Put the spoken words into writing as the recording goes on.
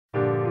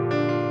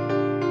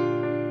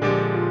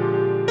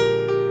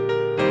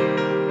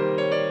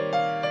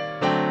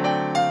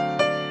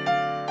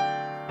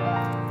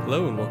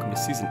Hello and welcome to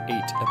Season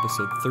 8,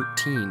 Episode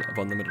 13 of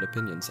Unlimited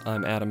Opinions.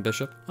 I'm Adam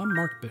Bishop. I'm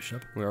Mark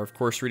Bishop. We are, of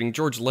course, reading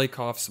George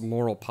Lakoff's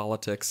Moral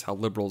Politics, How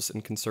Liberals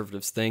and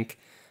Conservatives Think.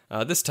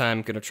 This time,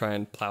 I'm going to try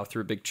and plow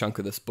through a big chunk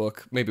of this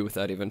book, maybe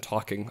without even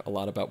talking a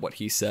lot about what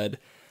he said.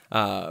 We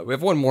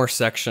have one more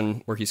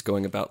section where he's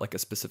going about like a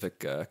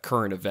specific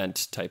current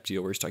event type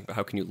deal, where he's talking about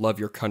how can you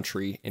love your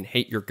country and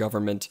hate your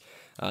government.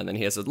 And then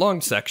he has a long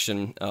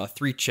section,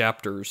 3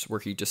 chapters, where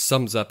he just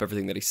sums up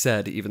everything that he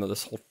said, even though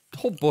this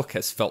whole book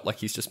has felt like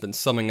he's just been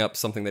summing up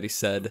something that he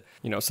said,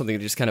 something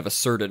that he just kind of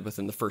asserted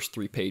within the first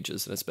 3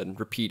 pages and has been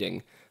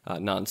repeating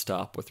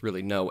nonstop with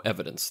really no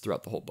evidence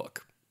throughout the whole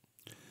book.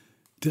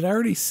 Did I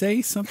already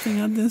say something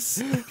on this?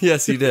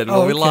 Yes, you did. Well,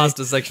 okay. We lost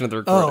a section of the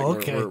recording. Oh,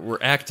 okay.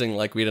 We're acting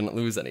like we didn't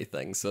lose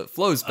anything, so it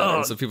flows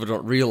better, so people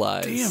don't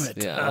realize. Damn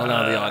it. Yeah, well,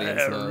 now the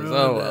audience knows.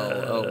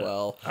 Oh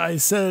well. I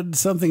said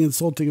something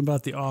insulting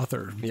about the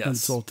author.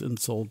 Yes.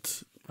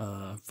 Insult,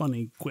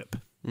 funny quip.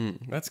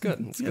 That's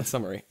good. That's a good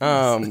summary.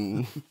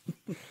 Well,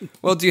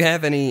 do you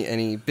have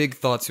any big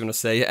thoughts you want to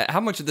say? How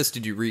much of this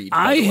did you read?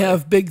 I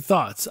have big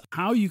thoughts.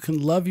 How you can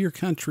love your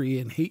country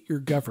and hate your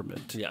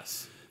government.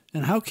 Yes.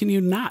 And how can you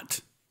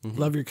not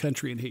love your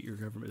country and hate your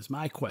government is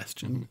my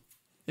question.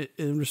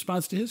 In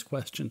response to his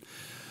question,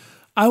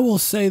 I will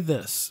say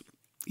this.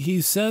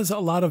 He says a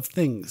lot of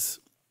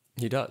things.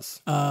 He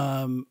does.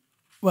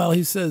 Well,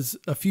 he says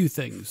a few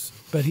things,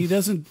 but he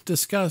doesn't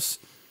discuss.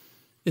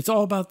 It's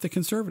all about the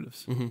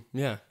conservatives.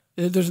 Yeah.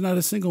 There's not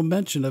a single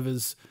mention of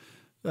his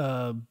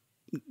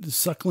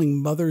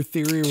suckling mother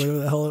theory or whatever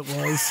the hell it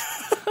was.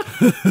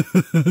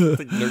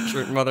 Like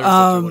nurturing mother. Is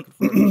what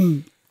you're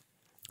looking for.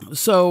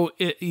 So,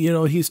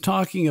 he's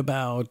talking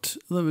about,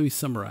 let me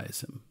summarize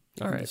him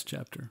in this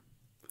chapter.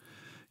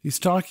 He's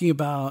talking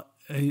about,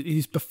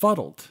 he's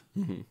befuddled.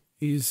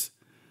 He's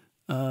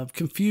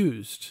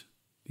confused.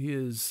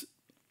 He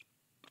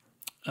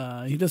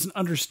doesn't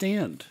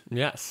understand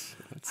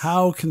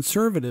how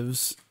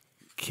conservatives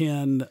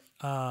can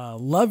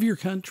love their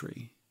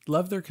country,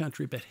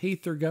 but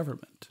hate their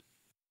government.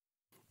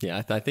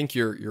 Yeah, I think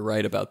you're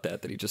right about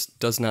that he just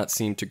does not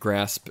seem to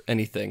grasp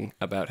anything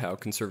about how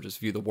conservatives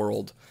view the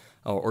world,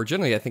 or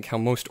generally, I think, how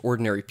most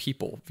ordinary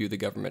people view the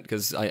government.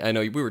 Because I know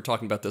we were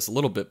talking about this a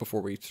little bit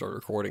before we started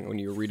recording when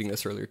you were reading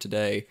this earlier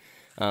today,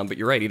 but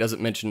you're right, he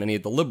doesn't mention any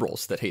of the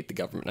liberals that hate the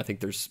government. I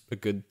think there's a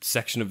good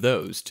section of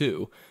those,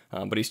 too.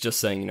 But he's just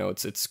saying,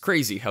 it's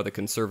crazy how the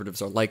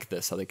conservatives are like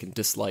this, how they can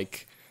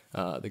dislike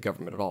the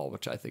government at all,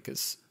 which I think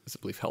is a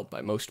belief held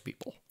by most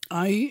people.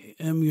 I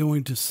am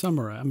going to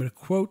summarize. I'm going to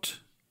quote...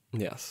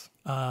 Yes.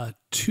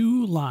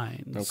 2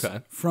 lines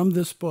from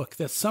this book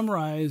that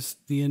summarize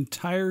the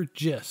entire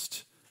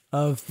gist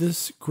of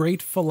this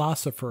great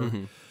philosopher,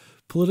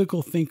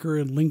 political thinker,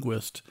 and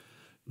linguist,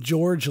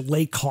 George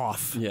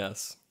Lakoff.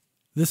 Yes.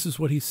 This is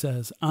what he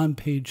says on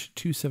page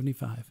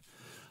 275.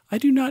 I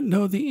do not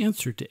know the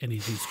answer to any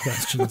of these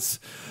questions,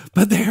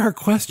 but they are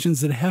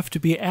questions that have to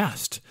be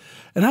asked.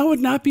 And I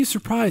would not be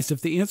surprised if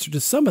the answer to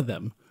some of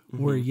them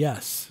were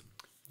yes.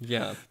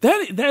 Yeah,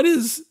 that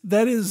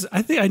is.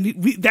 I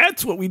think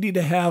that's what we need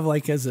to have,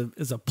 like as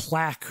a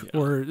plaque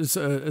or as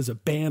a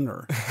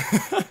banner.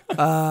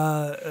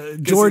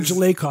 George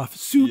Lakoff,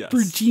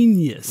 super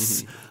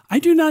genius. I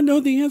do not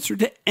know the answer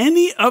to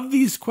any of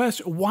these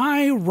questions.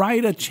 Why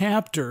write a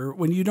chapter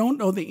when you don't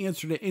know the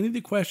answer to any of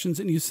the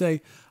questions, and you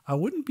say, I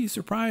wouldn't be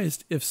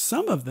surprised if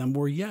some of them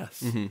were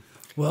yes.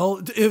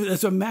 Well,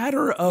 it's a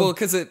matter of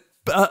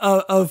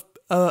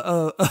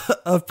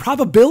of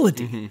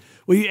probability.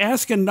 When you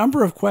ask a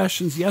number of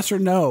questions, yes or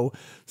no,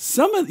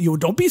 some of you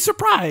don't be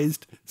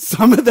surprised.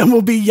 Some of them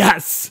will be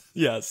yes.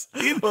 Yes.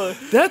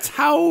 That's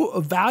how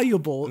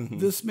valuable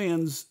this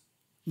man's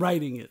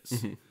writing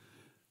is.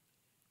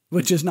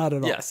 Which is not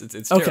at all. Yes,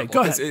 it's terrible. Okay,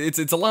 go ahead.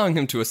 It's allowing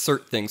him to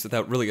assert things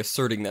without really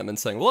asserting them and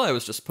saying, well, I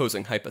was just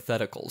posing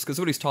hypotheticals. Because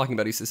what he's talking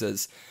about, he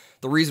says,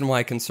 the reason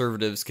why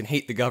conservatives can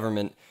hate the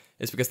government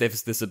is because they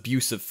have this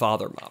abusive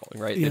father model,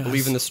 right? They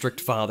believe in the strict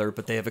father,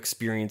 but they have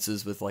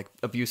experiences with like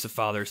abusive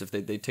fathers if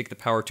they take the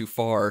power too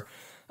far.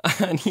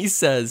 And he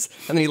says,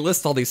 and then he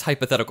lists all these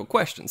hypothetical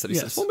questions that he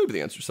says, well, maybe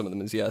the answer to some of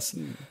them is yes.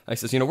 I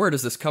says, where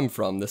does this come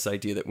from, this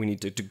idea that we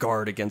need to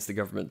guard against the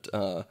government?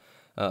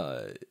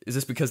 Is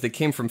this because they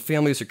came from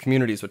families or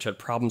communities which had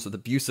problems with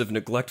abusive,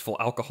 neglectful,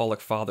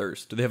 alcoholic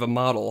fathers? Do they have a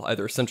model,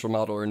 either a central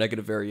model or a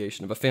negative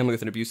variation, of a family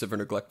with an abusive or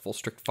neglectful,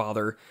 strict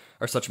father?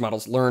 Are such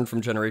models learned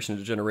from generation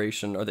to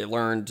generation? Are they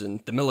learned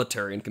in the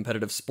military and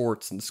competitive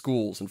sports and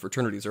schools and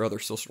fraternities or other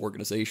social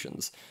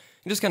organizations?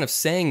 And just kind of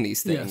saying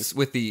these things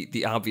with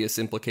the obvious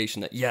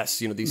implication that, yes,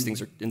 these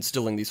things are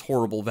instilling these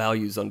horrible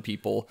values on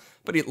people,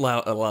 but it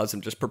allows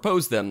him to just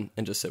propose them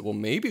and just say, well,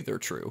 maybe they're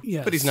true.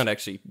 Yes. But he's not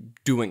actually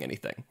doing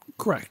anything.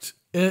 Correct.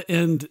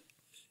 And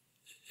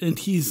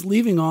he's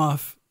leaving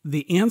off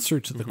the answer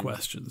to the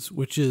questions,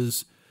 which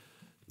is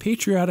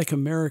patriotic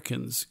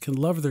Americans can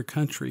love their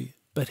country,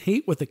 but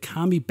hate what the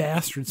commie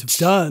bastards have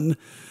done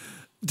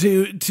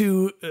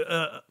to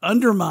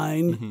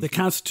undermine the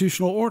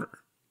constitutional order.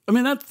 I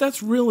mean,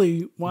 that's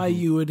really why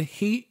you would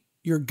hate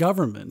your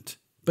government,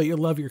 but you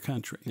love your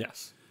country.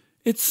 Yes.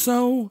 it's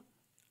so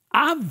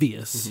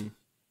obvious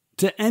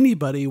to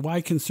anybody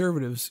why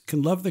conservatives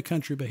can love the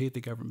country but hate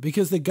the government,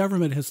 because the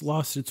government has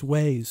lost its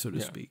way, so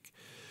to speak.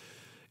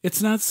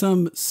 It's not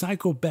some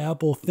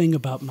psychobabble thing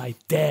about my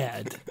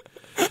dad.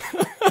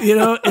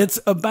 It's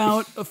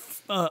about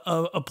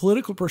a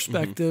political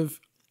perspective,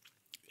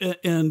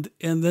 and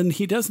then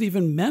he doesn't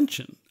even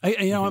mention.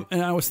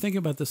 And I was thinking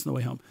about this on the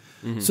way home.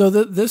 So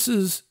this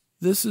is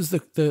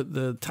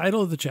the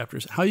title of the chapter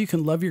is How You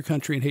Can Love Your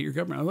Country and Hate Your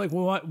Government. I'm like,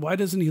 well, why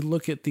doesn't he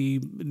look at the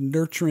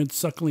nurturant,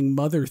 suckling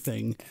mother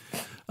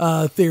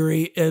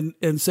theory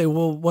and say,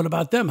 well, what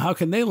about them? How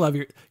can they love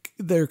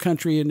their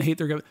country and hate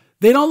their government?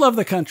 They don't love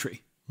the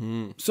country.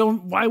 So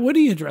why would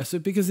he address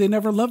it? Because they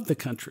never loved the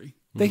country.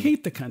 They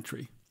hate the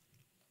country.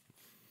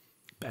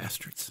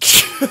 Bastards.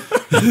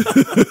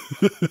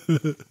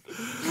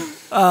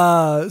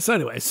 So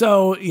anyway,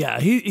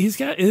 he's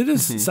got, it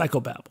is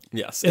psychobabble.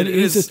 Yes. And it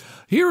is.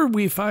 Here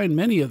we find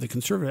many of the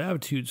conservative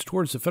attitudes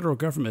towards the federal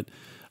government.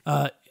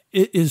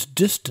 It is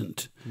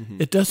distant.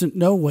 It doesn't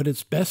know what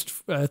it's best.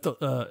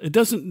 It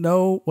doesn't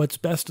know what's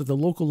best at the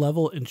local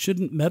level and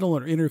shouldn't meddle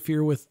or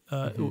interfere with.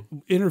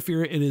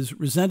 Interfere and is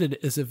resented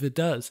as if it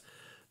does.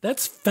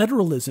 That's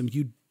federalism,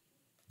 you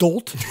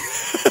dolt.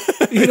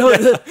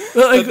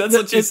 That's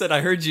what you said.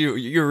 I heard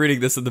you were reading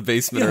this in the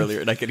basement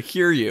earlier, and I could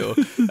hear you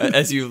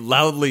as you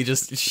loudly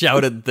just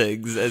shouted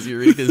things as you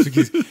read this,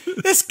 because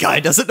this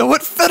guy doesn't know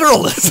what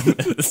federalism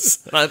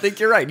is. And I think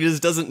you're right. He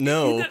just doesn't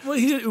know.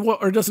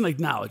 Or doesn't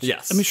acknowledge.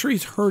 Yes. I mean, sure,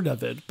 he's heard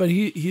of it, but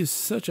he's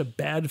such a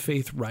bad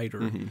faith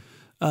writer.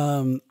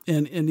 And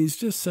he's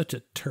just such a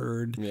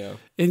turd. Yeah.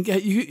 And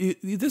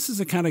this is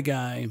the kind of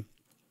guy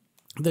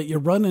that you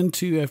run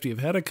into after you've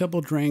had a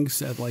couple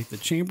drinks at like the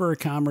Chamber of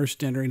Commerce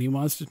dinner, and he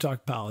wants to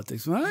talk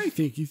politics. Well, I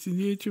think you should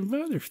get your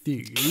mother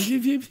thing.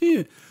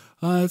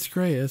 Oh, that's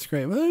great. That's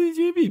great. Well,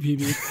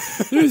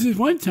 there was this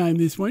one time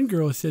this one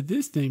girl said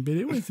this thing, but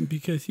it wasn't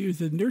because he was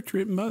a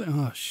nurturant mother.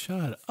 Oh,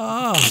 shut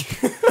up.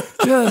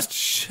 Just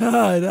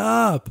shut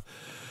up.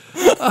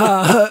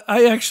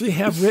 I actually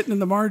have written in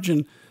the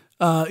margin,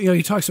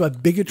 he talks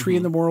about bigotry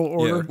in the moral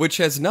order. Which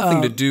has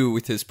nothing to do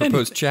with his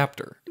proposed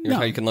chapter,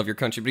 How You Can Love Your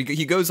Country. But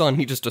he goes on,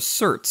 he just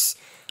asserts.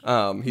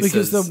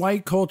 Because the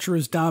white culture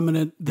is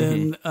dominant,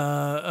 then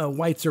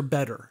whites are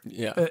better.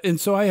 Yeah. And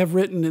so I have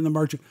written in the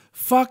margin,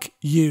 fuck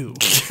you.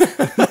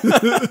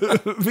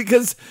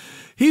 Because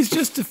he's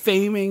just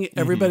defaming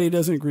everybody he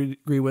doesn't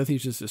agree with.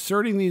 He's just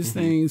asserting these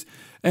things.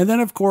 And then,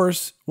 of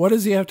course, what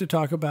does he have to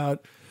talk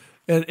about?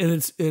 And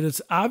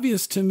it's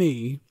obvious to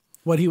me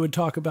what he would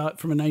talk about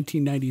from a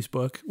 1990s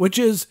book, which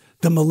is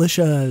the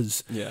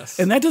militias. Yes.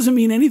 And that doesn't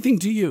mean anything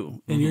to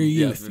you in your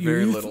youth. Yeah,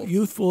 very little.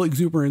 Youthful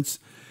exuberance.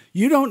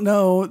 You don't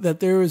know that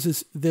there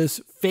is this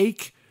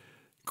fake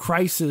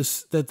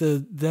crisis that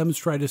the Dems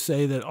try to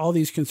say that all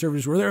these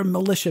conservatives were. They're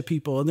militia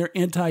people and they're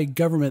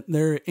anti-government and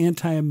they're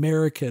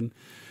anti-American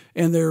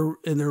and they're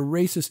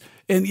racist.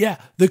 And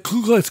the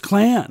Ku Klux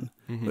Klan.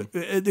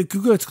 The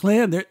Ku Klux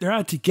Klan, they're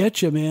out to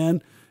get you,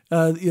 man.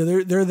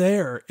 They're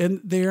there, and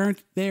they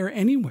aren't there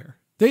anywhere.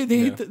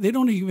 They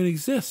don't even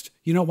exist.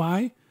 You know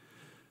why?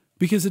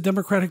 Because the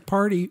Democratic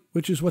Party,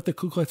 which is what the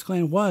Ku Klux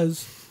Klan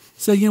was,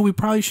 said, we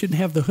probably shouldn't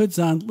have the hoods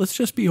on. Let's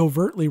just be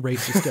overtly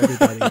racist to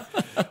everybody.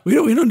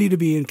 we don't need to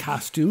be in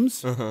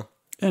costumes.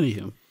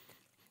 Anywho,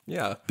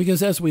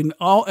 because as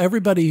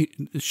everybody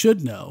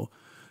should know,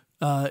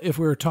 if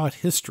we were taught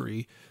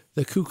history,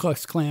 the Ku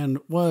Klux Klan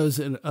was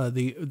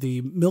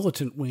the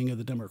militant wing of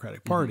the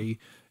Democratic Party.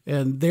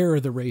 And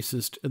they're the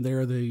racist, and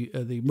they're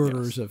the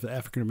murderers of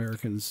African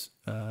Americans.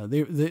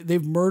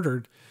 They've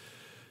murdered.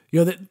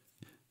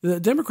 The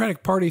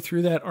Democratic Party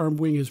through that armed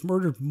wing has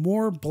murdered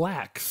more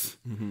blacks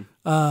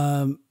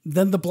than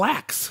the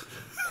blacks.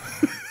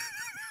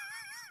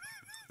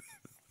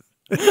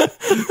 That's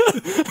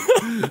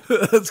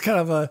kind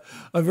of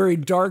a very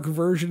dark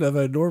version of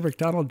a Norm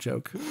Macdonald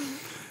joke.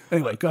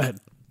 Anyway, go ahead.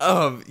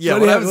 What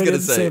I was going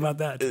to say about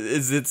that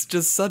is it's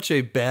just such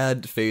a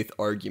bad faith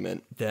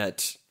argument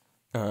that.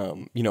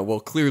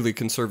 Clearly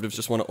conservatives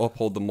just want to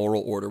uphold the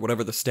moral order,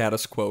 whatever the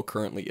status quo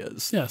currently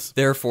is. Yes.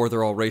 Therefore,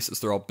 they're all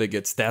racist, they're all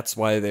bigots. That's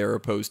why they're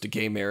opposed to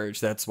gay marriage.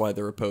 That's why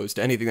they're opposed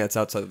to anything that's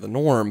outside of the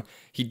norm.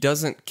 He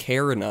doesn't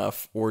care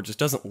enough or just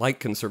doesn't like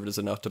conservatives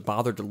enough to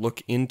bother to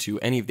look into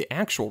any of the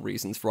actual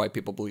reasons for why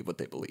people believe what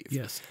they believe.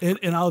 Yes.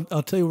 And I'll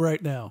tell you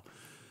right now,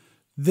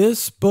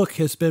 this book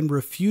has been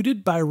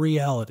refuted by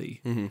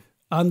reality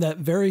on that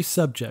very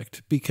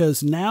subject,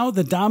 because now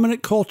the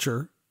dominant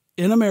culture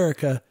in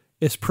America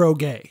is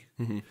pro-gay.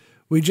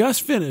 We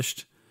just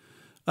finished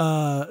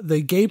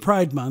the Gay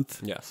Pride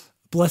Month. Yes.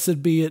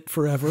 Blessed be it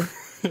forever.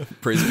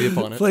 Praise be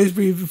upon it. praise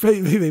be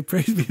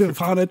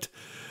upon it.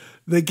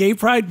 The Gay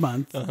Pride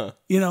Month.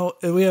 We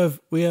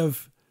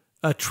have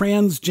a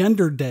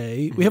Transgender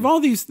Day. We have all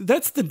these.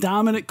 That's the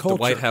dominant culture.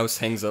 The White House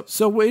hangs up.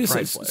 So wait a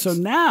second. So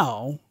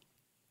now,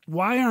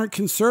 why aren't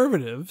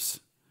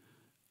conservatives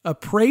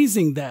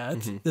appraising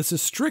that? That's a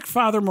strict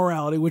father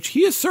morality, which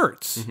he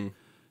asserts.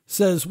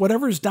 says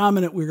whatever is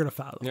dominant, we're going to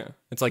follow. Yeah.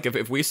 It's like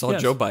if we saw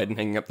Joe Biden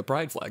hanging up the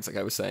pride flags, like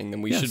I was saying,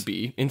 then we should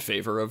be in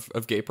favor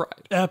of gay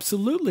pride.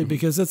 Absolutely,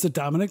 because that's a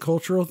dominant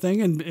cultural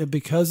thing, and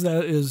because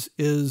that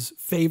is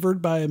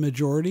favored by a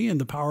majority and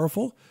the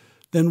powerful,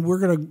 then we're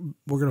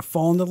gonna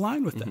fall into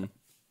line with that.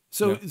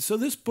 So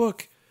this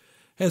book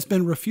has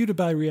been refuted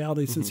by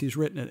reality since he's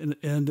written it.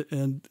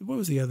 And what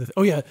was the other thing?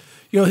 Oh yeah,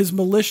 his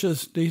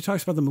militias. He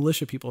talks about the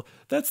militia people.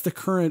 That's the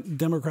current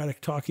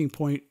Democratic talking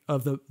point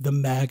of the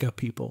MAGA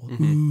people.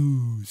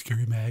 Ooh,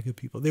 scary MAGA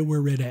people. They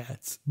wear red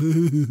hats.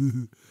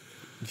 Boo.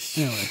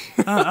 Anyway,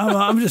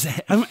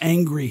 I'm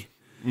angry.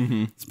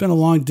 It's been a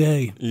long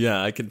day.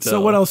 Yeah, I could tell.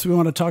 So what else do we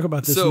want to talk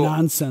about this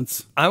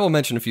nonsense? I will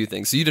mention a few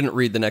things. So you didn't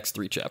read the next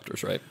 3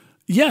 chapters, right?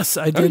 Yes,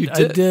 I did.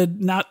 I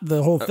did not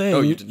the whole thing.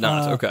 Oh, you did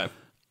not. Okay.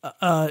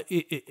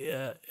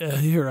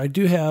 Here I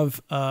do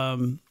have.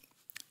 At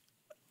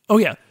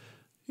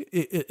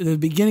the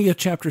beginning of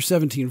chapter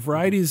 17,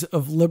 varieties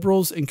of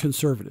liberals and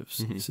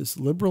conservatives. It says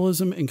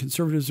liberalism and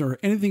conservatism are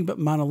anything but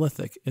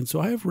monolithic, and so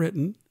I have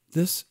written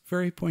this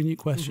very poignant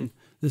question.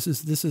 This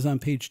is on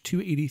page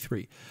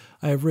 283.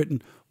 I have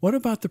written, what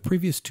about the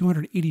previous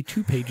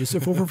 282 pages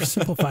of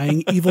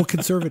oversimplifying evil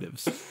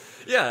conservatives?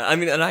 Yeah, I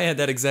mean, and I had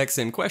that exact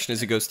same question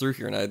as he goes through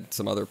here, and I had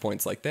some other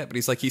points like that. But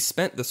he's like, he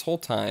spent this whole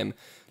time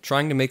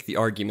trying to make the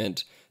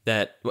argument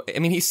that, I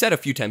mean, he said a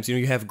few times,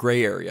 you have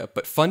gray area,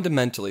 but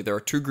fundamentally there are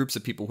 2 groups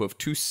of people who have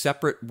 2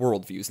 separate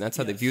worldviews, and that's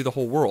how they view the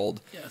whole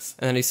world. Yes.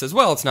 And then he says,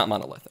 well, it's not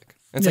monolithic.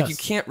 And it's like, you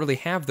can't really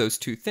have those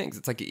 2 things.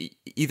 It's like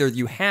either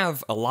you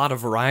have a lot of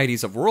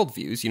varieties of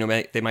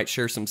worldviews, they might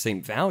share some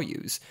same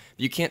values,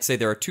 but you can't say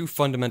there are 2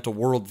 fundamental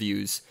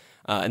worldviews,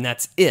 and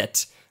that's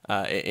it.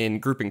 In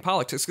grouping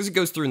politics, because he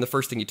goes through, and the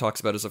first thing he talks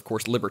about is, of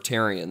course,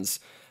 libertarians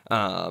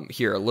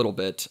here a little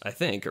bit, I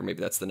think, or maybe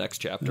that's the next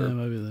chapter. Yeah,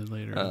 maybe that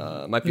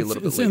later. Might be a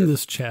little bit later. It's in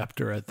this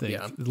chapter, I think.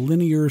 Yeah.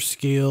 Linear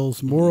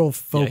scales, moral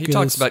focus. Yeah, he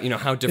talks about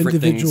how different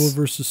individual things,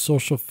 versus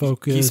social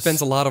focus. He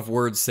spends a lot of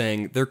words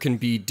saying there can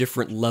be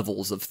different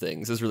levels of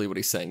things. Is really what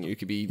he's saying. You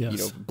could be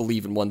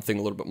believe in one thing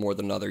a little bit more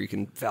than another. You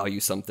can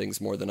value some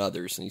things more than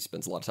others, and he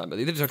spends a lot of time. But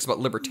he talks about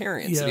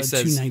libertarians. Yeah, and he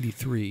says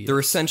 293. They're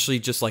essentially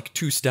just like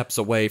 2 steps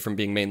away from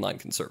being mainline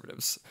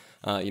conservatives.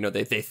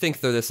 They think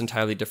they're this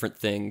entirely different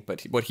thing,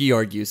 but what he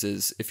argues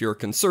is if you're a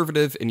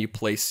conservative and you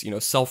place,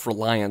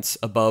 self-reliance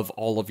above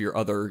all of your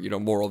other,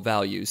 moral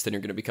values, then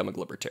you're going to become a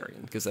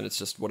libertarian, because then it's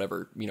just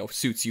whatever,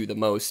 suits you the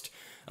most,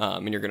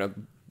 and you're going to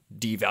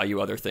devalue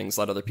other things,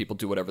 let other people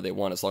do whatever they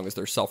want as long as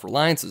their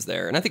self-reliance is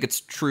there. And I think it's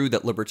true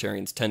that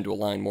libertarians tend to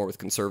align more with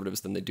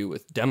conservatives than they do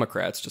with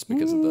Democrats, just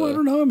because of the... I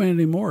don't know him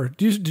anymore.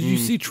 Did you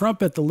see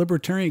Trump at the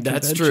Libertarian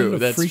Convention? That's true.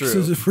 That's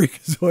true.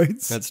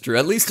 Freakazoids? That's true.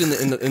 At least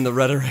in the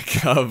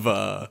rhetoric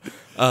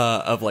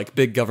of like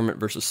big government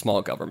versus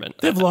small government.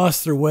 They've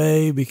lost their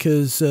way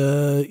because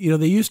they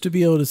used to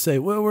be able to say,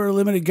 well, we're a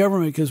limited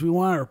government because we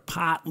want our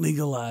pot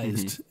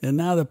legalized, and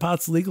now the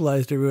pot's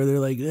legalized everywhere. They're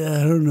like,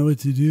 I don't know what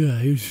to do.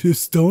 I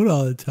just stoned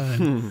all the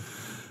time.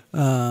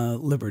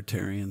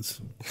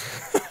 Libertarians.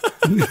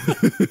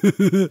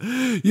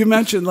 You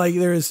mentioned like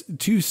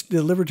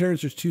the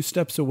libertarians are 2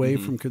 steps away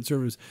from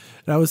conservatives,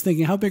 and I was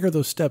thinking, how big are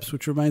those steps?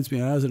 Which reminds me,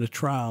 when I was at a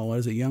trial, I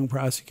was a young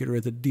prosecutor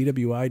at the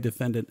DWI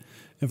defendant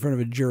in front of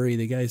a jury.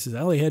 The guy says, I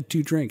only had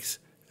 2 drinks.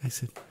 I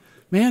said,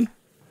 man,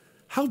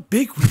 how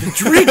big were the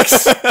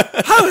drinks?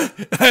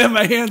 I have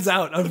my hands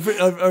out.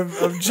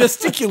 I'm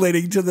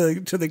gesticulating to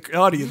the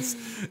audience,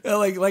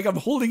 like I'm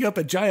holding up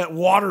a giant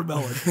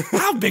watermelon.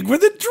 How big were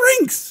the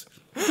drinks?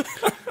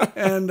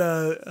 And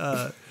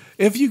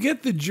if you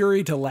get the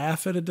jury to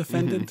laugh at a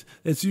defendant,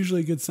 it's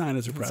usually a good sign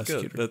as a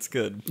prosecutor. That's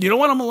good. You don't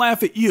want them to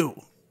laugh at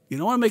you. You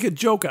don't want to make a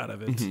joke out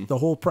of it, the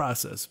whole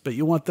process, but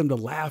you want them to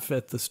laugh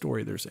at the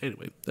story.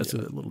 Anyway, that's a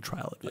little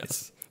trial advice.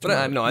 Yes. But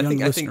I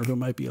think who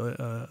might be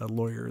a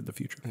lawyer in the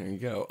future. There you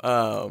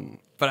go.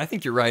 But I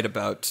think you're right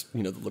about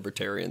the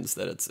libertarians,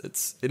 that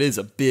it is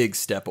a big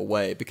step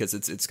away, because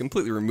it's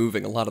completely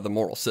removing a lot of the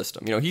moral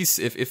system.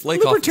 If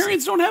Lakoff,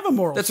 libertarians don't have a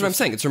moral. That's system. what I'm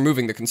saying. It's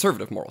removing the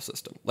conservative moral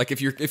system. Like if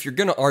you're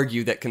going to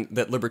argue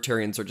that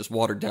libertarians are just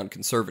watered down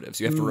conservatives,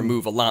 you have to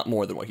remove a lot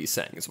more than what he's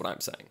saying. Is what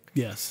I'm saying.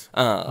 Yes.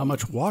 How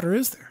much water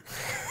is there?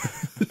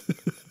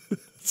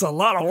 It's a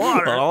lot of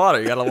water. A lot of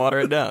water. You got to water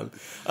it down.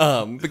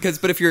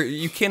 But if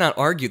you cannot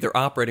argue they're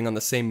operating on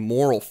the same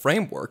moral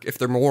framework if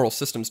their moral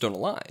systems don't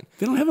align.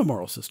 They don't have a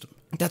moral system.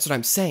 That's what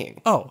I'm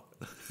saying. Oh.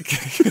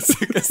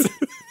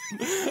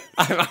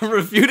 I'm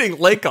refuting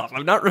Lakoff.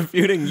 I'm not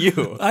refuting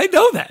you. I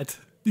know that.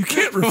 You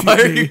can't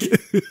refute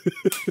me.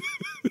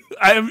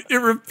 I am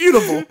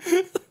irrefutable.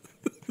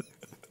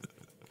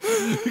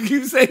 You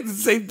keep saying the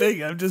same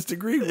thing. I'm just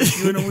agreeing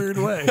with you in a weird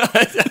way.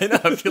 I know.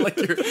 I feel like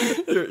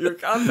you're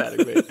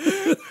combating me.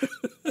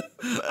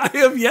 I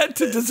have yet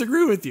to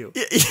disagree with you.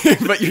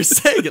 But you're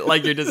saying it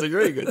like you're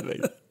disagreeing with me.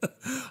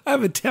 I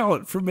have a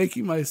talent for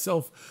making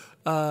myself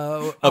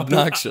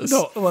obnoxious.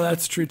 No, well,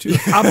 that's true too.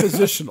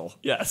 Oppositional.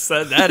 Yes,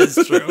 that is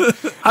true.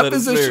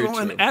 Oppositional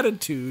in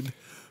attitude,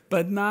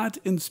 but not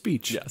in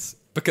speech. Yes.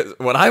 Because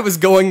what I was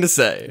going to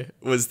say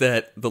was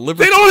that the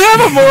They don't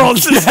have a moral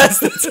system. Yes,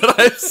 that's what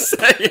I'm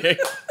saying.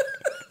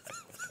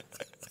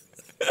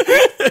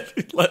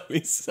 Let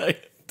me say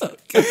it.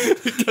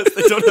 Because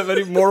they don't have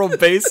any moral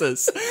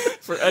basis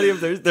for any of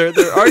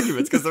their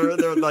arguments. Because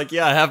they're like,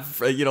 yeah, have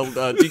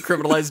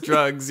decriminalize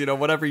drugs,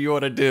 whatever you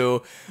want to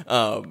do.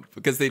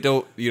 Because they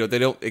don't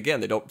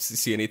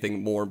see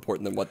anything more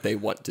important than what they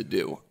want to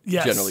do.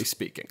 Yes. Generally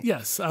speaking.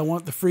 Yes, I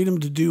want the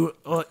freedom to do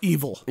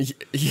evil.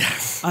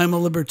 Yes, I'm a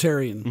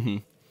libertarian. Mm-hmm.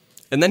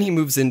 And then he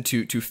moves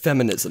into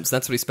feminisms.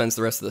 That's what he spends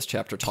the rest of this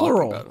chapter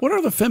talking about. What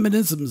are the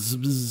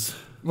feminisms?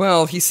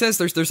 Well, he says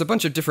there's a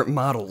bunch of different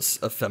models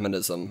of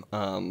feminism.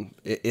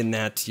 In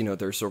that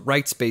there's a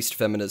rights-based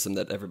feminism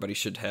that everybody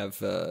should have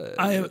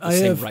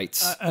same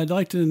rights. I'd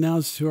like to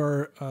announce to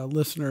our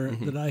listener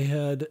that I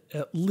had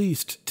at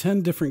least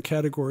 10 different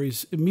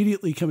categories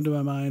immediately come to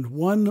my mind.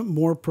 One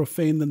more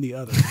profane than the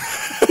other,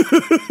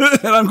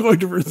 and I'm going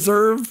to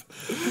reserve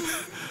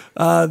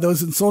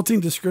those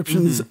insulting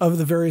descriptions of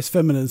the various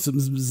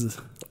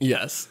feminisms.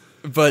 Yes.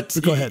 But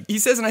go ahead. He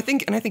says, and I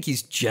think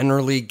he's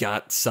generally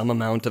got some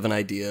amount of an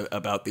idea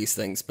about these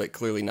things, but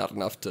clearly not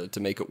enough to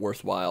make it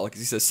worthwhile.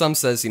 Because he says, some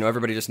says,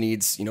 everybody just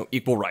needs,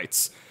 equal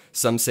rights.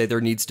 Some say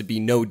there needs to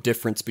be no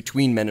difference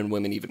between men and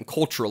women, even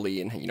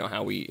culturally, and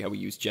how we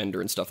use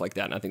gender and stuff like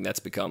that. And I think that's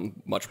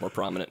become much more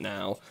prominent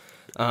now.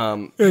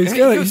 He's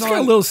got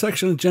a little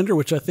section of gender,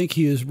 which I think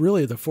he is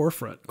really at the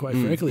forefront, quite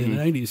frankly, in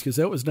the 90s, because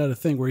that was not a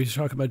thing where he's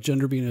talking about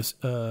gender being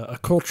a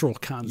cultural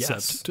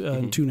concept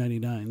in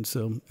 299.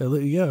 So,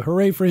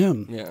 hooray for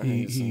him. Yeah,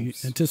 he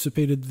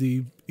anticipated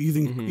the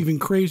even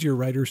crazier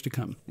writers to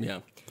come. Yeah.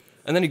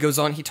 And then he goes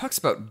on, he talks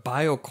about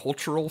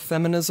biocultural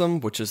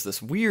feminism, which is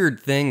this weird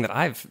thing that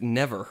I've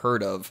never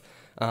heard of.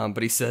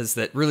 But he says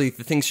that really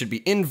the things should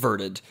be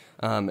inverted,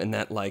 and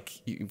that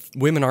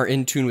women are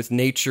in tune with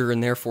nature,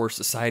 and therefore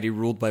society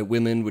ruled by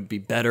women would be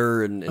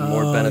better and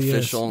more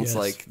beneficial. Yes,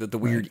 and it's the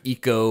weird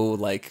eco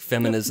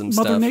feminism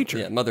stuff. Mother Nature.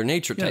 Yeah, Mother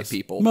Nature type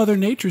people. Mother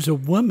Nature's a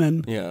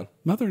woman. Yeah.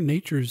 Mother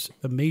Nature's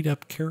a made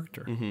up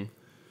character. Mm-hmm.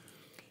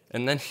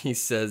 And then he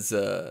says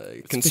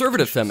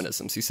conservative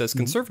feminisms. He says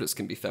conservatives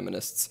can be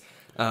feminists.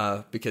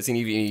 Because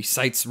he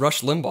cites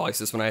Rush Limbaugh. He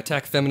says, when I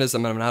attack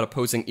feminism, I'm not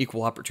opposing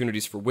equal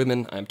opportunities for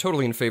women. I'm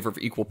totally in favor of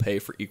equal pay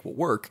for equal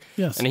work.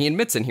 Yes. And he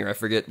admits in here, I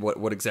forget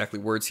what exactly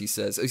words he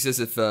says. He says,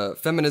 if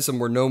feminism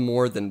were no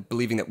more than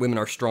believing that women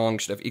are strong,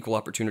 should have equal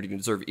opportunity and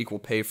deserve equal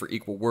pay for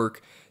equal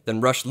work,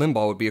 then Rush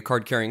Limbaugh would be a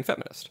card-carrying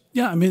feminist.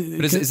 Yeah, I mean...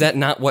 But is that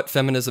not what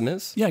feminism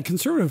is? Yeah,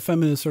 conservative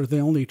feminists are the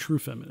only true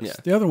feminists.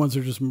 Yeah. The other ones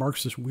are just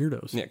Marxist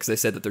weirdos. Yeah, because they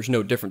said that there's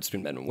no difference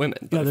between men and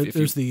women. But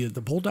there's the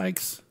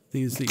Bull-Dykes.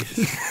 That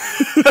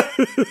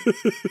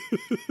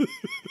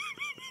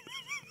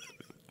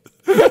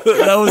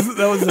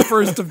was the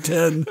first of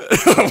 10.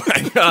 Oh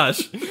my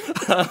gosh.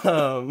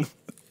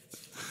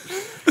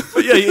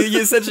 But yeah, he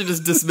essentially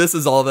just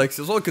dismisses all of that.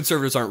 Because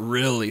conservatives aren't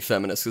really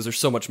feminists, because there's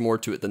so much more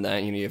to it than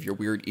that. You have your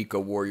weird eco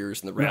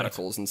warriors and the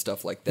radicals and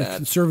stuff like that. The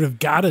conservative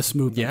goddess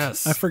movement.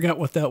 Yes, I forgot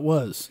what that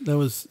was.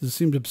 It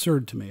seemed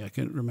absurd to me. I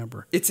can't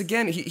remember. It's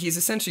again, he's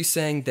essentially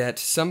saying that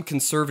some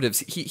conservatives.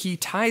 He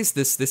ties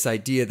this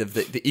idea of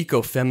the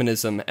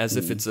eco-feminism as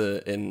if it's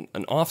an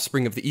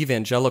offspring of the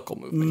evangelical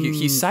movement.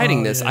 He's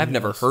citing this. I've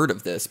never heard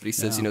of this, but he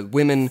says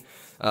women.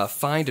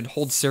 Find and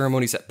hold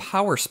ceremonies at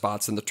power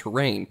spots in the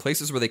terrain,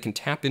 places where they can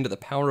tap into the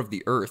power of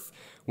the earth.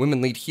 Women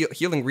lead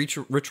healing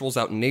rituals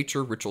out in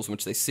nature, rituals in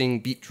which they sing,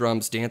 beat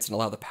drums, dance, and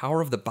allow the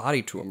power of the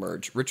body to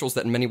emerge. Rituals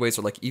that in many ways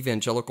are like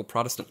evangelical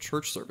Protestant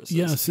church services.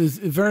 Yes, it's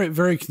very,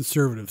 very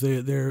conservative.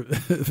 They're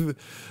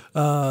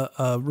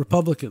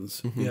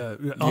Republicans.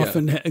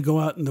 Often go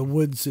out in the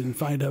woods and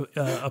find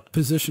a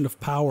position of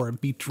power and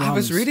beat drums. I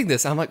was reading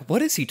this. I'm like,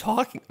 what is he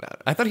talking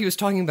about? I thought he was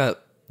talking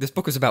about, this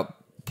book was about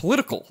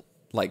political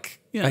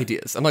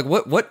ideas. I'm like,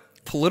 what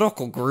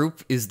political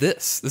group is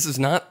this? This is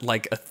not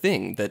like a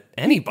thing that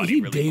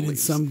anybody really dated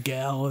believes. Some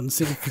gal in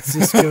San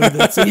Francisco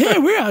that said, "Yeah,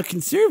 we're all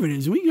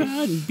conservatives. We go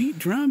out and beat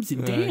drums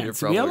and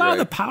dance. We allow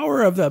the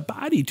power of the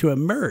body to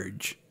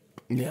emerge."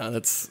 Yeah,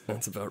 that's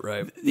about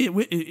right.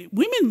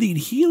 Women need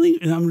healing,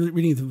 and I'm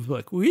reading the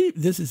book.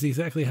 This is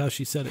exactly how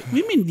she said it.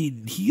 Women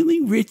need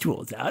healing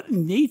rituals out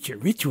in nature,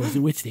 rituals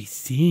in which they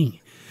sing,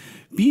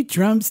 beat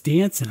drums,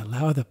 dance, and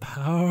allow the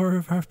power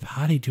of our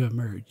body to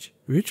emerge.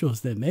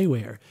 Rituals that may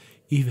wear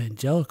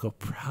evangelical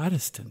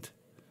Protestant.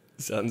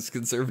 Sounds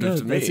conservative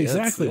to me. That's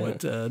exactly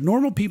what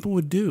normal people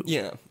would do.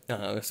 Yeah.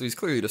 So he's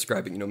clearly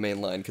describing,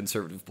 mainline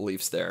conservative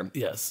beliefs there.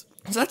 Yes.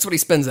 So that's what he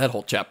spends that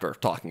whole chapter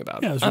talking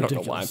about. Yeah, I don't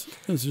know why.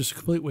 It was just a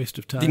complete waste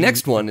of time. The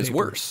next one is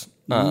worse,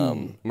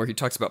 where he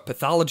talks about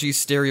pathologies,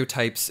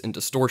 stereotypes, and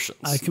distortions.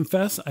 I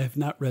confess I have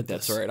not read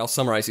this. That's all right. I'll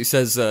summarize. He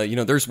says,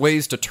 there's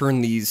ways to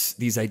turn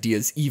these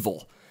ideas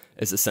evil,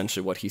 is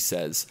essentially what he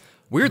says.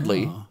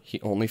 Weirdly,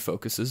 he only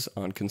focuses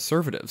on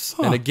conservatives.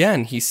 And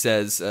again, he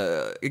says,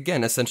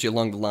 essentially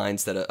along the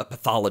lines that a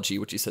pathology,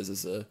 which he says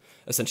is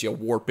essentially a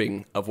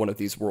warping of one of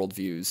these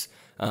worldviews.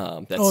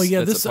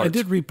 I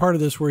did read part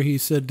of this where he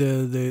said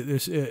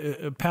there's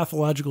a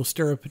pathological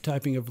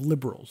stereotyping of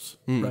liberals,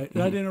 right?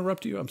 Did I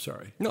interrupt you? I'm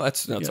sorry. No,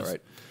 that's all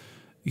right.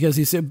 Because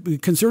he said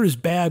conservatives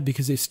bad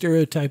because they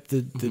stereotype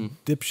the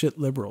dipshit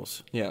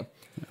liberals. Yeah.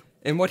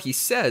 And what he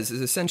says is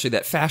essentially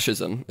that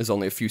fascism is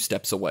only a few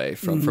steps away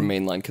from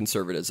mainline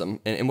conservatism.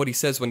 And what he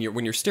says when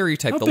you're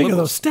stereotype the liberals, think of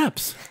those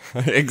steps.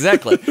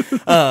 Exactly.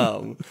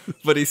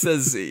 But he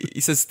says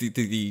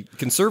the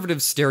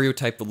conservatives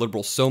stereotype the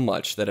liberals so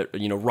much that it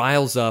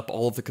riles up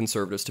all of the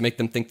conservatives to make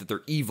them think that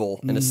they're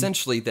evil, and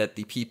essentially that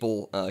the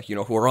people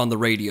who are on the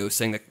radio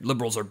saying that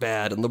liberals are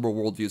bad and liberal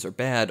worldviews are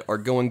bad are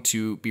going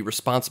to be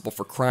responsible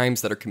for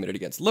crimes that are committed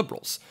against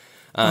liberals.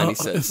 And he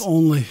says, if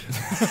only.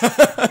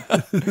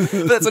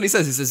 That's what he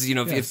says. He says,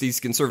 if these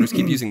conservatives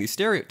keep using these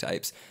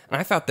stereotypes. And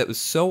I thought that was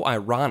so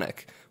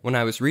ironic when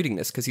I was reading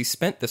this, because he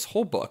spent this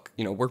whole book,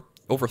 we're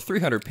over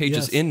 300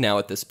 pages in now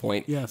at this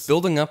point,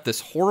 building up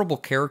this horrible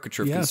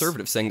caricature of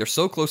conservatives, saying they're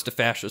so close to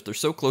fascists, they're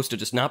so close to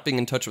just not being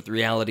in touch with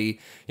reality,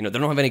 they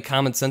don't have any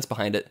common sense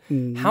behind it.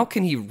 How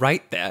can he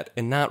write that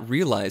and not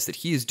realize that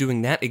he is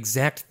doing that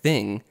exact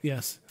thing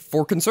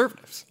for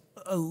conservatives?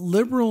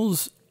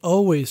 Liberals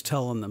always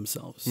tell on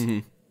themselves.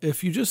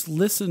 If you just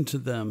listen to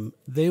them,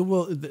 they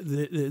will.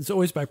 It's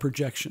always by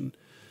projection.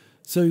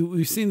 So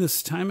we've seen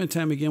this time and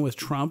time again with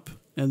Trump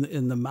and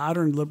the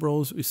modern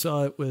liberals. We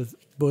saw it with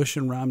Bush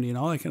and Romney and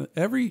all that kind of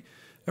every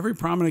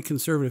prominent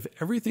conservative.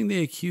 Everything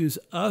they accuse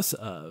us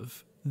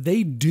of,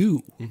 they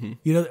do.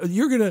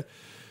 You're gonna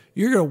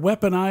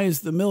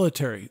weaponize the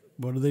military.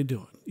 What are they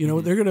doing?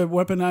 They're going to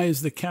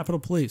weaponize the Capitol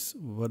Police.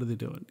 What are they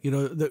doing? We're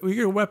going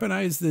to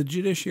weaponize the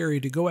judiciary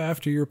to go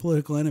after your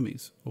political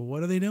enemies. Well,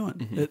 what are they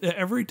doing?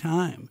 Every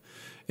time.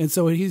 And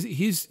so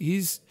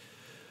he's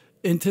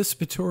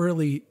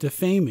anticipatorily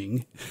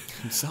defaming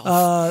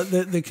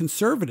the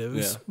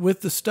conservatives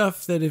with the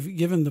stuff that if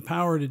given the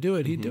power to do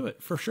it, he'd do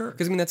it for sure.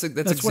 Because that's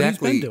exactly what he's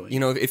been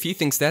doing. If he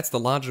thinks that's the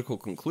logical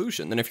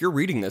conclusion, then if you're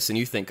reading this and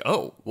you think,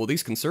 oh, well,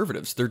 these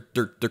conservatives, they're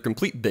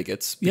complete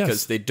bigots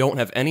because they don't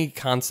have any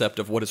concept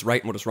of what is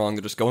right and what is wrong.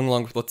 They're just going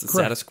along with what's the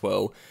status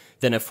quo.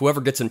 Then if whoever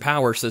gets in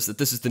power says that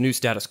this is the new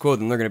status quo,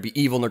 then they're going to be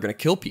evil and they're going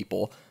to kill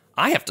people.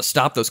 I have to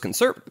stop those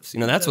conservatives.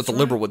 That's what the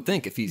liberal would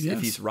think if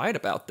he's right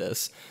about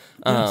this.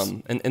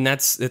 And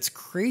that's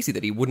crazy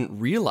that he wouldn't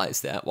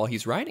realize that while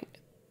he's writing it.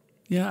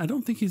 Yeah, I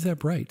don't think he's that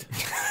bright.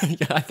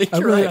 I think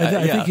you're right.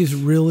 I think he's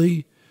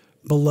really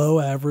below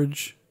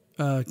average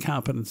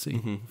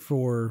competency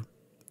for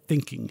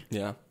thinking.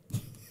 Yeah.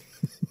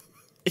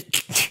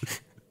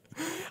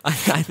 I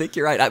think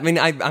you're right. I mean,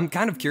 I'm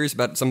kind of curious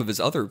about some of his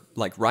other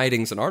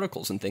writings and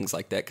articles and things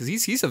like that, because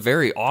he's a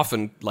very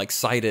often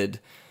cited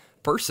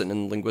person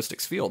in the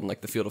linguistics field, and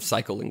the field of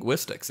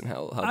psycholinguistics and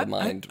how the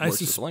mind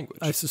works with language.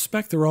 I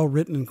suspect they're all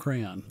written in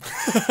crayon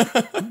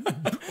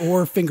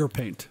or finger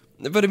paint.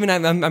 But I mean,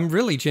 I'm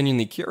really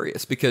genuinely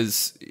curious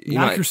because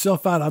knock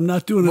yourself out. I'm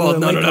not doing it. Well,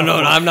 no.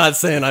 I'm not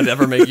saying I'd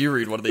ever make you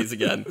read one of these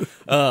again.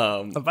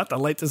 I'm about to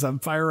light this on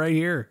fire right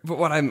here. But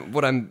what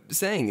I'm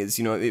saying is,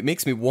 it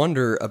makes me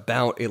wonder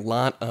about a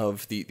lot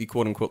of the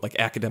quote unquote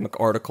academic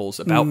articles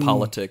about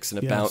politics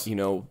and about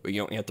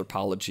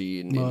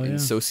anthropology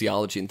and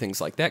sociology and things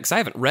like that. Because I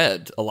haven't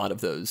read a lot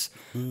of those,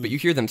 but you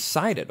hear them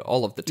cited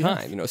all of the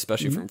time.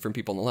 Especially from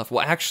people on the left.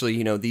 Well,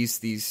 actually,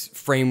 these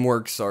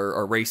frameworks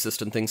are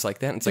racist and things like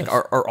that. And it's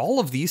are all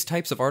of these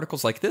types of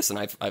articles like this? And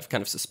I've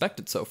kind of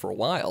suspected so for a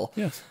while.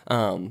 Yes.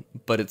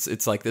 But it's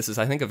this is,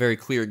 I think, a very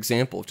clear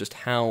example of just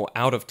how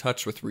out of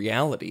touch with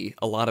reality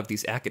a lot of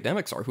these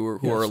academics are, who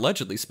are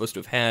allegedly supposed to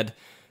have had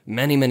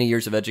many, many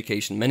years of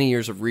education, many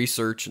years of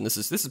research, and this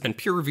has been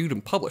peer reviewed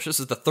and published.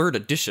 This is the third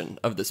edition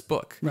of this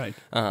book. Right.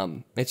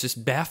 It's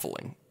just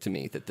baffling to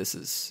me that this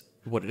is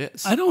what it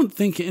is. I don't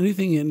think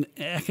anything in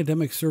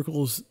academic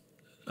circles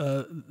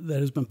that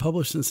has been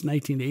published since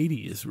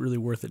 1980 is really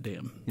worth a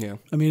damn. Yeah.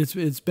 I mean,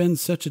 it's been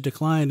such a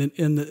decline.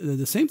 And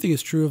the same thing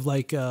is true of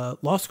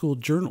law school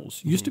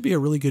journals. Used to be a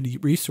really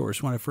good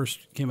resource when I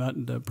first came out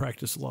into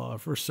practice law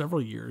for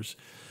several years.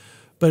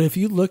 But if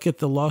you look at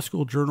the law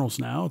school journals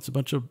now, it's a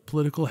bunch of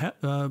political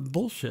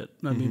bullshit.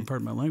 I mean,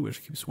 pardon my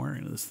language, I keep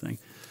swearing at this thing.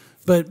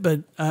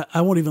 But I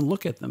won't even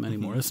look at them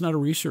anymore. It's not a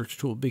research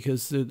tool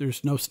because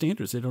there's no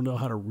standards. They don't know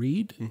how to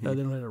read. They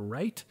don't know how to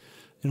write.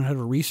 They don't know how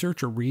to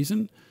research or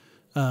reason.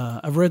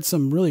 I've read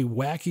some really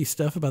wacky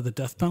stuff about the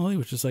death penalty,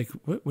 which is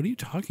what are you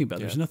talking about?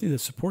 Yeah. There's nothing that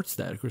supports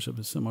that. Of course,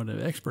 I'm somewhat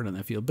an expert in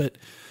that field, but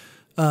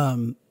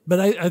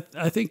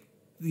I think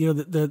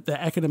the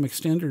academic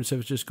standards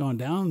have just gone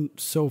down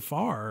so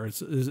far.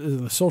 It's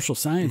in the social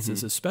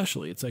sciences,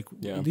 especially. It's like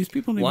these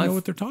people don't even know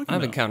what they're talking about.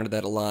 I've encountered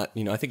that a lot.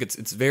 I think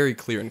it's very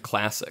clear in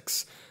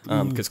classics,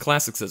 because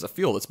classics as a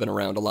field, it's been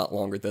around a lot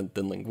longer than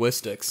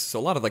linguistics. So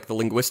a lot of like the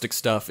linguistic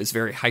stuff is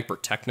very hyper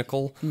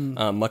technical,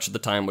 much of the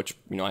time, which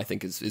I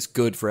think is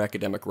good for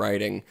academic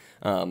writing.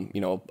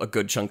 A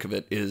good chunk of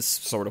it is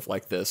sort of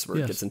like this, where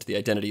it gets into the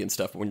identity and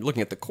stuff. But when you're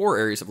looking at the core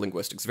areas of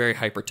linguistics, very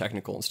hyper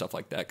technical and stuff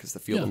like that, because the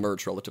field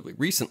emerged relatively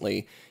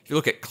recently. If you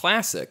look at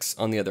classics,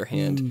 on the other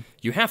hand,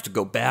 you have to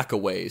go back a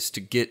ways to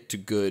get to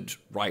good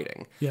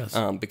writing. Yes.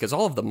 Because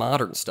all of the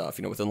modern stuff,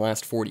 within the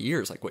last 40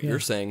 years, like what you're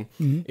saying,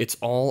 it's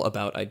all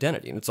about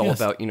identity, and it's all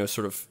about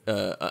sort of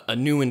a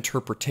new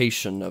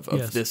interpretation of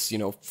this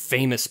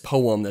famous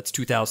poem that's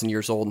 2,000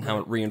 years old, and how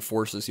it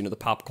reinforces the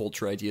pop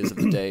culture ideas of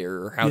the day,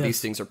 or how these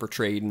things are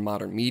portrayed in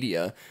modern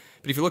media.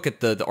 But if you look at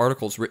the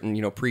articles written,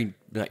 pre,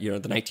 the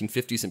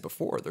 1950s and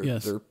before,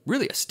 they're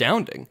really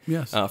astounding.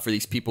 Yes. For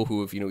these people who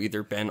have,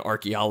 either been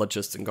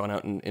archaeologists and gone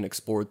out and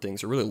explored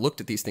things, or really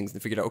looked at these things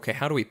and figured out, okay,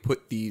 how do we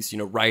put these,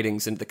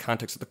 writings into the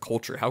context of the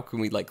culture? How can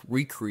we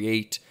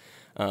recreate,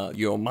 a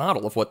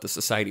model of what the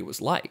society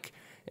was like?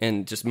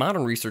 And just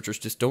modern researchers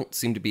just don't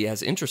seem to be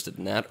as interested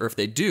in that, or if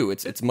they do,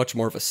 it's much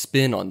more of a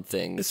spin on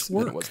things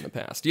than it was in the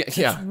past.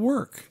 It's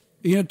work.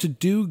 To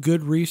do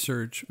good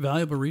research,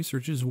 valuable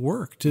research is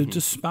work. To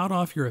just spout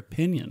off your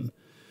opinion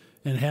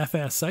and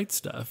half-ass cite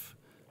stuff,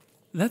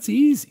 that's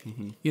easy.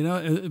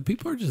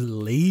 People are just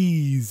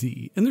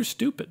lazy, and they're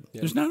stupid.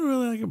 Yeah. There's not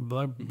really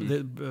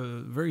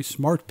very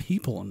smart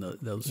people in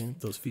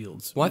those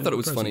fields. Well, I thought it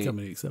was funny.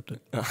 Company accepted.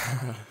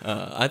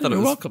 I thought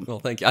You're welcome. Well,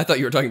 thank you. I thought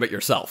you were talking about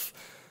yourself.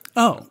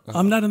 Oh,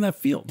 I'm not in that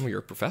field. Well, you're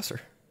a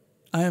professor.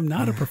 I am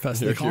not a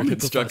professor. They call me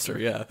instructor,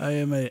 professor. I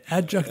am an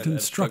adjunct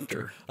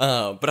instructor.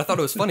 But I thought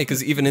it was funny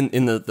because even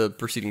in the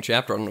preceding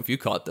chapter, I don't know if you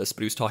caught this,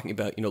 but he was talking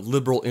about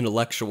liberal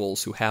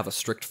intellectuals who have a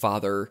strict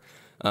father,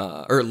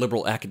 or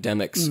liberal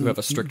academics who have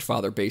a strict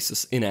father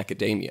basis in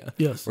academia.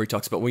 Yes. Where he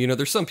talks about,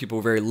 there's some people who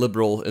are very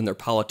liberal in their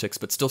politics,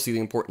 but still see the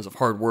importance of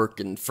hard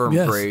work and firm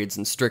grades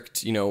and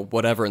strict,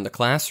 whatever in the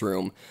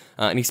classroom.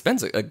 And he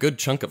spends a good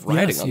chunk of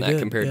writing on that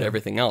compared to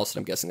everything else. And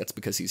I'm guessing that's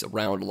because he's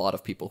around a lot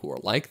of people who are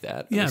like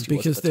that. Yeah,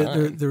 because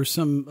there's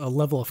some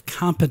level of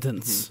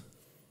competence.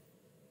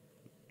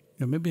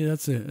 Maybe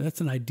that's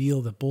an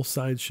ideal that both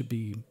sides should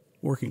be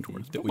working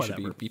towards. That we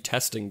should be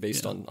testing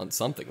based on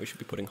something. We should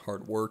be putting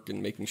hard work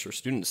and making sure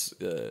students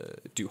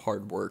do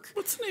hard work.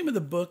 What's the name of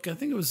the book? I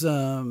think it was,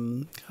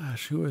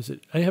 who is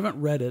it? I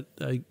haven't read it.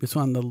 It's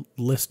on the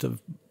list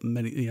of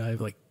many. I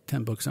have like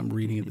 10 books I'm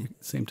reading at the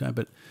same time.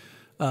 But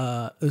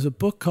there's a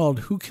book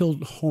called Who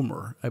Killed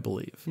Homer, I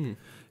believe.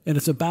 And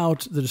it's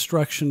about the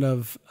destruction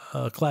of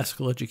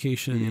classical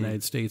education in the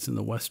United States and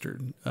the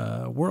Western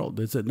world.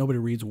 It's that nobody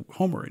reads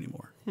Homer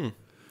anymore.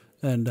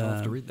 And I'll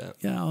have to read that.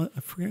 Yeah, I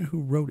forget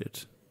who wrote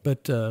it,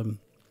 but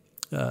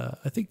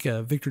I think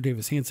Victor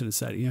Davis Hanson has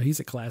said, he's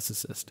a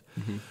classicist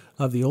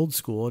of the old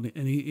school,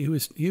 and he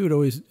would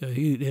always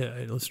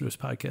I listen to his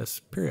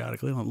podcast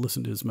periodically. I don't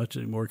listen to as much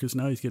anymore because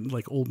now he's getting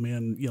like old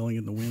man yelling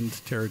in the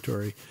wind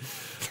territory,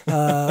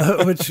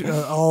 which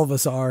all of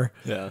us are,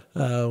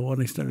 one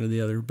extent or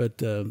the other.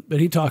 But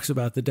he talks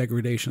about the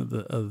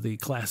degradation of the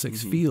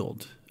classics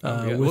field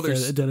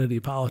with identity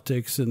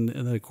politics, and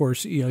then of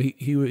course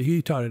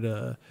he taught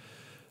at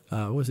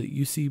was it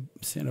UC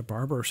Santa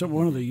Barbara or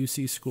one of the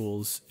UC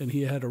schools, and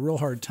he had a real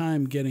hard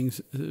time getting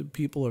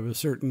people of a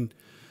certain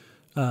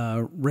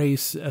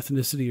race,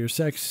 ethnicity, or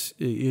sex,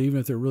 even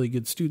if they're really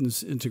good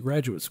students, into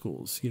graduate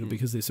schools,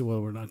 because they said,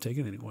 well, we're not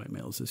taking any white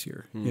males this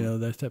year,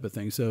 that type of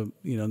thing. So,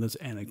 that's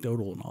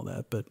anecdotal and all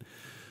that, but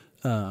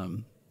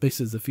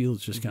basically the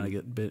field's just kind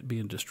of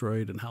being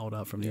destroyed and hollowed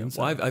out from the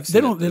inside. Well, I've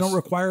seen they don't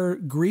require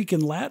Greek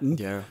and Latin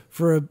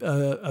for a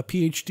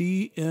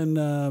PhD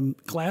in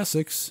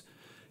classics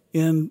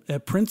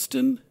at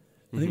Princeton.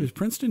 I think it was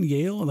Princeton,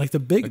 Yale, and like the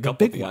big of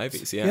the ones.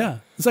 Ivies, Yeah.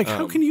 It's like,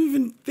 how can you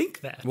even think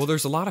that? Well,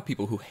 there's a lot of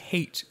people who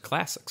hate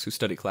classics, who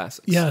study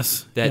classics.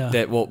 Yes.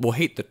 That will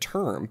hate the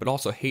term, but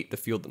also hate the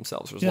field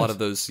themselves. There's a lot of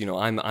those,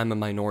 I'm a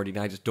minority and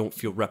I just don't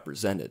feel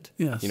represented,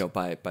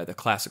 by the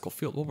classical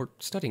field. Well, we're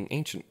studying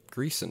ancient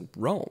Greece and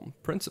Rome,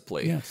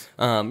 principally. Yes.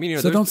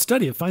 So don't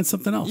study it. Find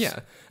something else.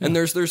 Yeah. And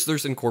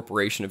there's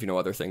incorporation of,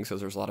 other things,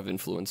 because there's a lot of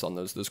influence on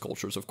those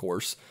cultures, of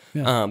course.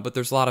 Yeah. But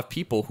there's a lot of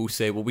people who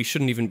say, well, we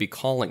shouldn't even be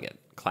calling it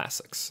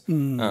classics,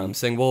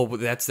 saying, well,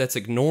 that's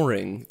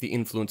ignoring the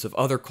influence of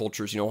other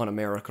cultures, on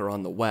America or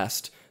on the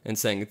West, and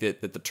saying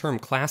that the term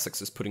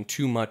classics is putting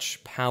too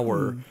much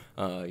power,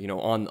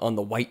 on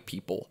the white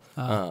people,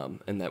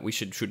 and that we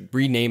should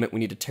rename it. We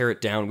need to tear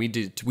it down. We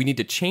need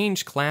to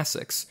change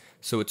classics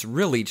so it's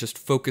really just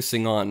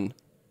focusing on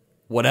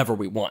whatever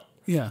we want.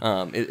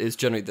 Yeah, is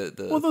generally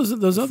the well,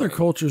 those other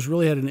cultures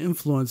really had an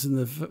influence in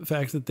the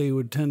fact that they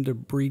would tend to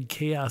breed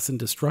chaos and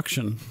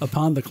destruction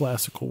upon the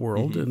classical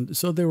world, and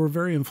so they were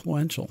very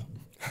influential.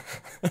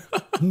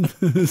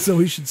 So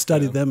we should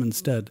study them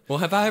instead. Well,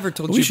 have I ever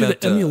told We you should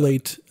about...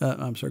 emulate.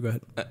 I'm sorry. Go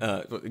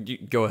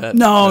ahead. Go ahead.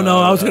 No.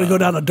 I was going to go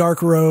down a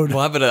dark road. Well,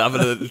 I'm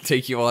gonna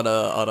take you on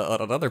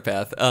another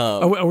path.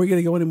 Are we going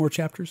to go any more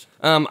chapters?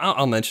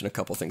 I'll mention a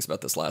couple things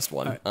about this last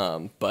one.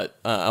 Right. But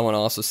I want to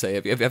also say,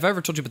 have I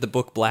ever told you about the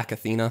book Black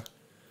Athena?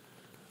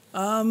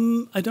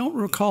 I don't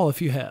recall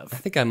if you have. I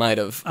think I might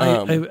have.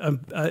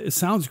 It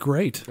sounds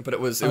great. But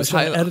it was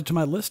added to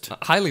my list.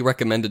 Highly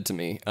recommended to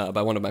me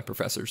by one of my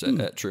professors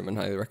at Truman.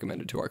 Highly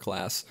recommended to our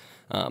class.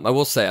 I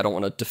will say I don't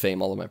want to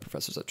defame all of my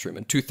professors at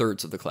Truman.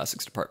 2/3 of the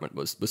classics department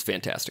was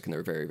fantastic, and they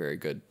were very, very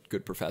good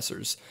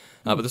professors.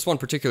 But this one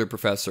particular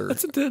professor,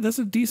 that's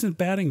a decent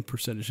batting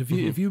percentage.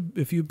 If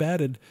you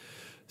batted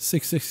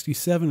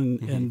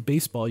 667 in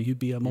baseball, you'd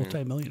be a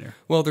multimillionaire.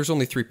 Well, there's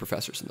only 3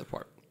 professors in the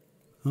department.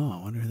 Oh,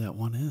 I wonder who that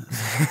one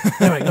is.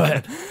 Anyway, go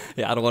ahead.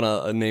 Yeah, I don't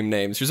want to name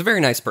names. She was a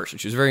very nice person.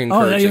 She was very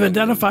encouraging. Oh, you've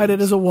identified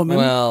it as a woman.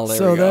 Well,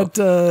 there we go. So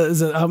that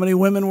is it. How many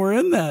women were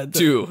in that?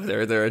 2.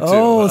 There are 2.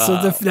 Oh,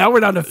 so now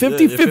we're down to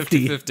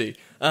 50-50. 50-50.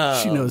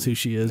 She knows who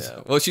she is.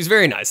 Yeah. Well, she's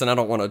very nice, and I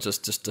don't want to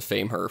just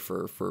defame her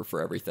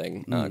for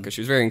everything because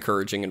she was very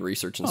encouraging in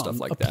research and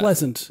stuff like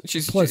that.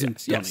 She's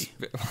pleasant. Yes.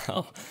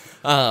 Well,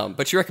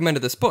 but she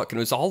recommended this book, and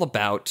it was all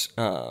about,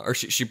 or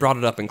she brought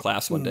it up in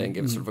class one day and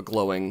gave us sort of a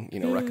glowing,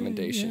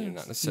 recommendation,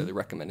 not necessarily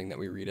recommending that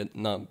we read it.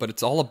 But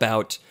it's all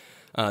about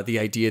the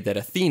idea that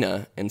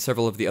Athena and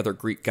several of the other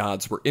Greek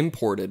gods were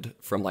imported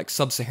from like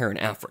sub-Saharan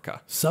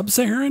Africa.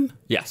 Sub-Saharan?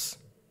 Yes.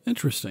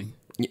 Interesting.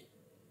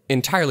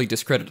 Entirely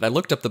discredited. I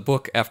looked up the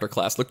book after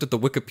class, looked at the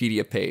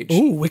Wikipedia page.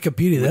 Oh,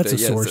 Wikipedia, that's a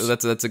source. So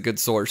that's a good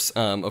source,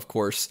 of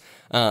course.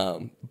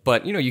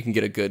 But, you can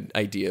get a good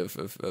idea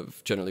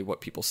of generally what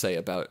people say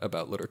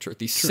about literature.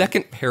 The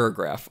second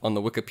paragraph on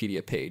the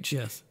Wikipedia page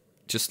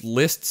just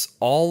lists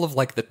all of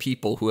like the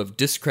people who have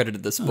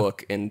discredited this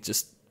book and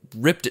just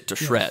ripped it to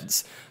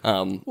shreds.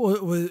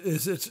 Well,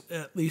 is it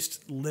at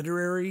least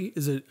literary?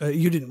 Is it?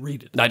 You didn't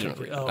read it. I didn't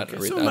read it. Oh, I didn't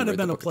read so it. it might have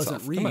been a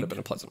pleasant read. It might have been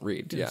a pleasant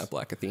read. Yes. Yeah,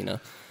 Black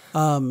Athena.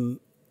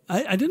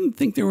 I didn't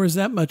think there was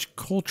that much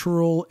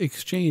cultural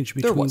exchange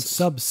between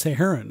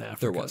sub-Saharan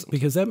Africa. There wasn't.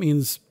 Because that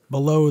means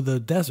below the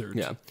desert.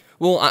 Yeah.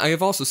 Well, I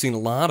have also seen a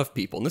lot of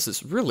people, and this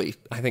is really,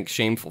 I think,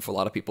 shameful for a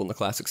lot of people in the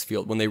classics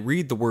field. When they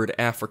read the word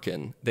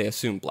African, they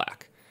assume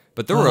black.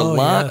 But there were a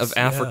lot of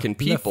African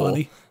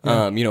people,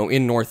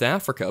 in North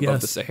Africa above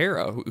the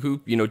Sahara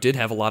who did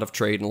have a lot of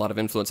trade and a lot of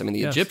influence. I mean,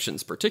 the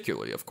Egyptians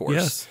particularly, of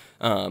course,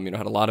 had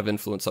a lot of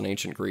influence on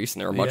ancient Greece,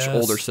 and they're a much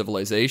older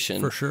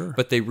civilization. For sure.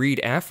 But they read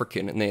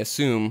African and they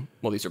assume,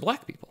 well, these are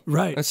black people.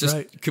 Right. That's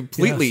just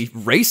completely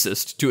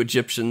racist to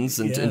Egyptians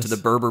and to the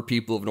Berber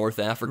people of North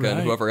Africa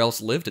and whoever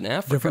else lived in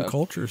Africa. Different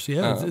cultures,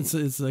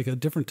 it's like a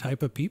different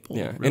type of people.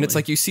 Yeah, really. And it's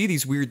like you see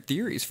these weird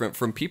theories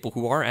from people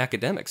who are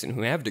academics and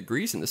who have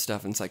degrees in this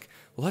stuff, and it's like,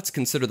 well, let's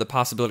consider the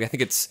possibility. I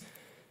think it's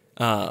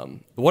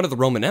one of the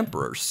Roman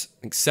emperors,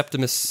 I think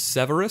Septimus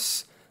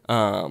Severus,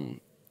 who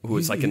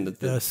was like in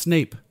the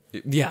Snape.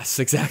 Yes,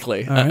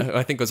 exactly. Right.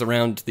 I think it was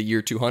around the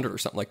year 200 or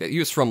something like that. He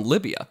was from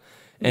Libya.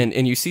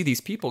 And you see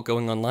these people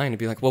going online and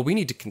be like, well, we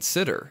need to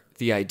consider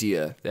the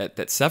idea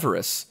that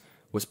Severus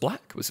was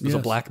black, was a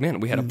black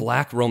man. We had a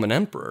black Roman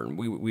emperor, and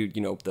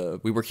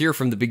we were here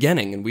from the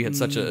beginning, and we had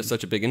such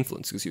a big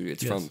influence because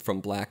it's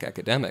from black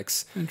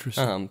academics.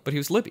 Interesting. But he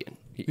was Libyan.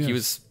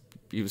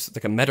 He was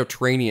like a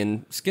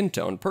Mediterranean skin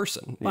tone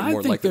person. Well,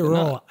 I think they were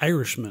all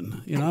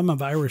Irishmen. I'm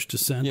of Irish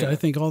descent. Yeah. I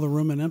think all the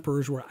Roman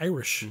emperors were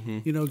Irish,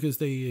 because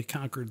they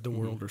conquered the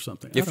world or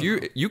something. If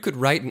you could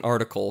write an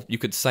article, you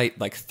could cite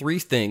like 3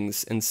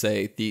 things and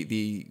say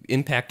the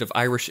impact of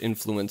Irish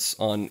influence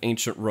on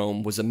ancient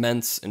Rome was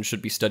immense and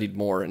should be studied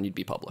more, and you'd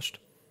be published.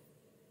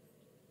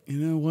 You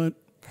know what?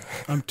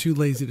 I'm too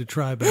lazy to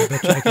try, but I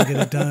bet you I can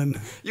get it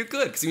done. You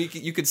could, because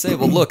you could say,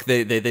 well, look,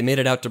 they made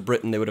it out to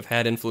Britain. They would have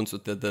had influence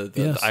with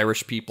the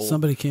Irish people.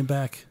 Somebody came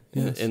back.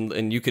 Yes.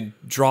 And you could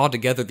draw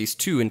together these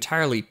 2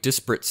 entirely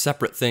disparate,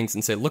 separate things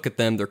and say, look at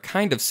them, they're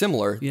kind of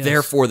similar,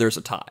 therefore there's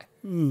a tie.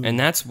 And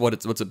that's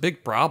what's a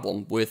big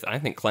problem with, I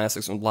think,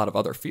 classics and a lot of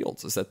other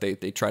fields, is that they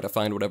try to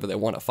find whatever they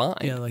want to find.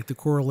 Yeah, like the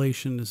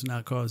correlation is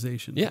not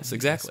causation. Yes,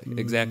 exactly.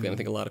 Exactly. I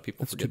think a lot of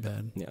people forget too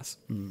bad. that. Yes.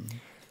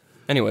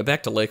 Anyway,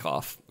 back to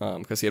Lakoff,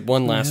 because he had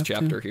one last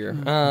chapter here.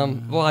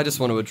 Well, I just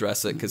want to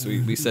address it because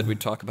we said we'd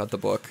talk about the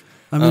book.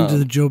 I'm into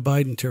the Joe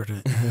Biden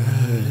territory.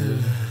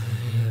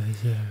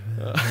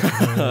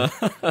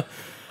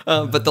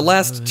 But the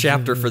last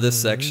chapter for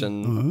this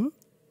section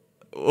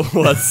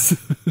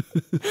was,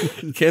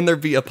 can there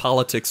be a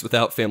politics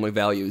without family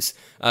values?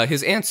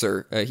 His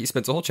answer, he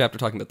spends a whole chapter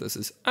talking about this,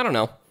 is, I don't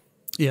know.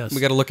 Yes.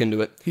 We got to look into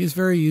it. He's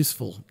very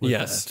useful with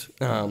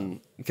that.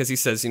 Because he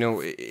says,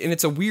 and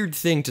it's a weird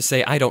thing to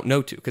say I don't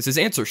know to, because his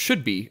answer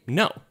should be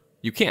no,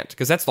 you can't,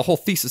 because that's the whole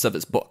thesis of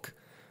his book,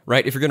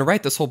 right? If you're going to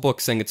write this whole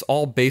book saying it's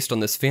all based on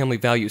this family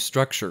value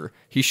structure,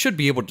 he should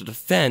be able to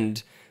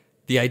defend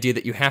the idea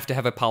that you have to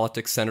have a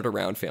politics centered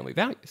around family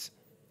values.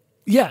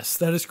 Yes,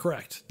 that is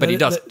correct. But he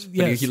doesn't.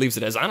 But he leaves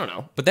it as, I don't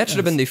know. But that should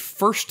have been the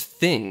first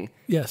thing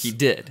he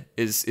did,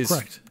 is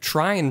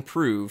try and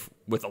prove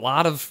with a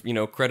lot of,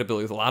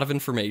 credibility, with a lot of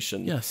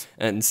information. Yes.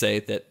 And say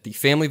that the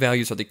family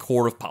values are the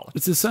core of politics.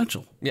 It's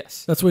essential.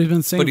 Yes. That's what he's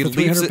been saying but for 300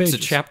 pages. But he leaves it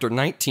to chapter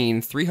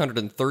 19,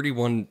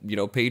 331,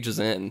 pages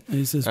in. And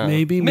he says,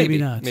 maybe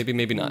not.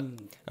 Maybe not.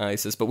 He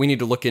says, but we need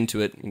to look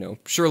into it.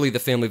 Surely the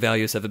family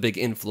values have a big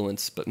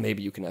influence, but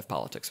maybe you can have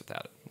politics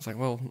without it. It's like,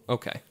 well,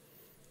 okay.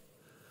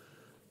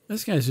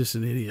 This guy's just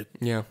an idiot.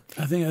 Yeah.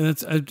 I think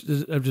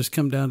I've just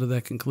come down to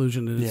that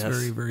conclusion, and it's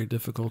very, very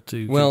difficult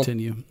to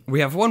continue.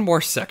 We have one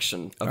more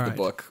section of the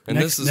book, and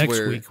this is next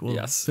where week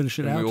we'll finish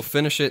it out. We will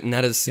finish it, and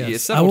that is he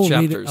has several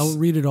chapters. I will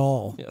read it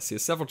all. Yes, he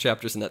has several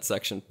chapters in that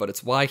section, but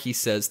it's why he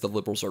says the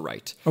liberals are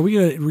right. Are we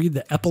going to read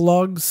the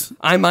epilogues?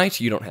 I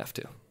might. You don't have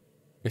to,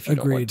 if you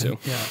Agreed. don't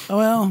want to. Yeah. Oh,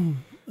 well,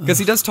 because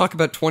he does talk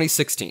about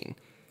 2016.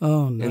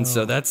 Oh, no. And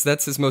so that's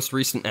his most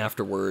recent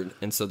afterword.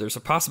 And so there's a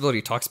possibility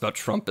he talks about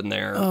Trump in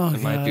there.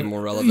 It might be more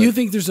relevant. You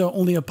think there's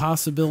only a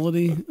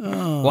possibility?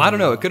 Oh. Well, I don't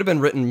know. It could have been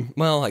written,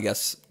 I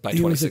guess, by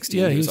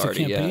 2016. He was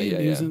already,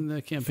 he was in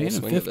the campaign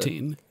in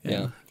 15.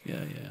 Yeah.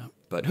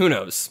 But who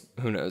knows?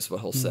 Who knows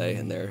what he'll say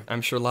in there?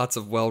 I'm sure lots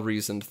of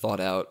well-reasoned,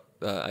 thought-out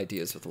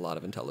ideas with a lot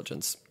of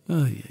intelligence.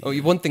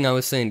 One thing I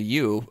was saying to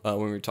you when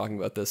we were talking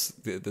about this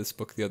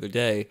book the other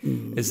day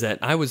is that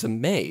I was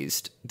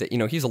amazed that,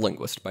 he's a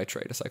linguist by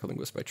trade, a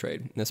psycholinguist by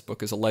trade. And this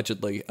book is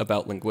allegedly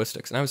about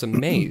linguistantics. And I was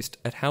amazed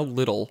at how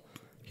little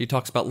he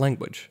talks about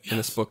language in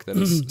this book that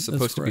is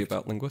supposed to be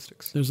about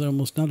linguistics. There's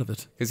almost none of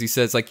it. Because he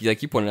says, like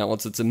you pointed out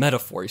once, it's a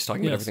metaphor. He's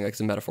talking about everything like it's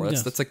a metaphor.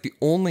 That's like the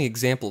only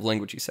example of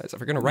language he says. If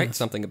you're going to write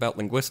something about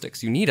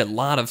linguistics, you need a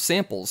lot of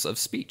samples of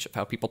speech, of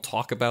how people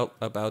talk about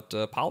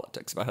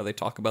politics, about how they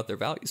talk about their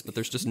values. But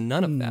there's just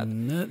none of that.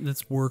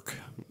 That's work.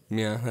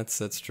 Yeah,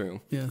 that's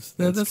true. Yes,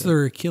 that's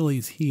their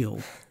Achilles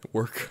heel.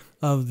 Work.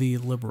 Of the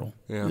liberal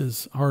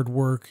is hard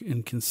work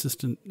and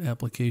consistent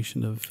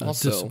application of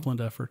disciplined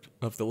effort.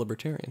 Of the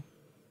libertarian.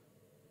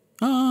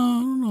 I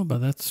don't know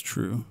about that's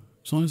true.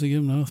 As long as they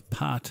give them enough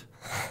pot.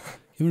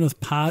 Give them enough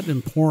pot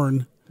and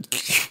porn,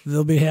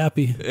 they'll be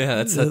happy.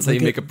 Yeah, that's how you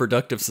make a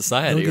productive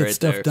society they'll get right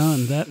stuff there.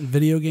 Done. That and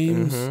video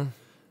games.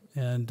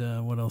 And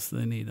what else do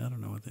they need? I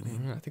don't know what they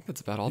need. I think that's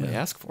about all they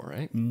ask for,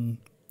 right?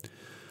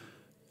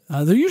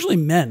 They're usually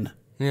men.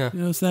 Yeah.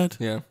 You notice that?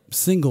 Yeah.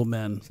 Single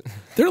men.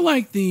 They're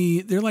like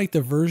the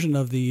version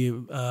of the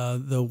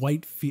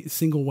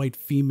single white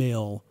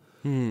female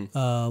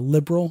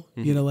liberal,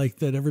 like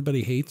that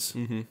everybody hates.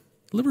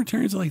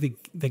 Libertarians are like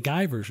the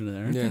guy version of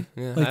that, aren't they?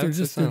 Yeah. Like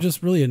they're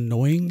just really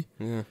annoying.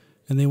 Yeah.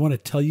 And they want to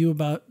tell you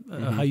about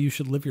how you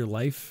should live your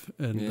life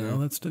and all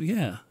that stuff.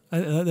 Yeah.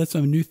 That's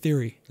a new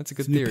theory. That's a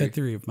good new pet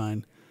theory of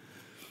mine.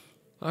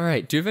 All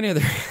right. Do you have any other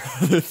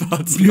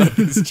thoughts about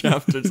these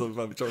chapters of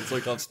George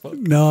Lakoff's book?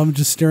 No, I'm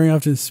just staring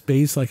off into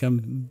space like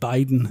I'm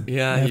Biden.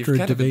 Yeah, after you've a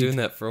kind debate. of been doing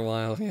that for a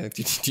while. Yeah.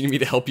 Do you need me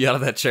to help you out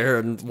of that chair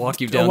and walk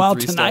you down a while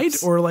 3 tonight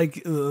steps? or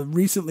like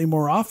recently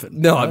more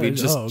often? No, I mean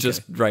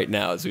just right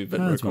now as we've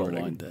been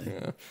recording. One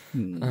day.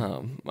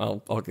 Yeah.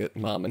 I'll get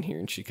Mom in here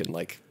and she can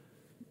like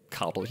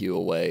coddle you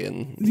away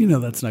and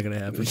that's not going to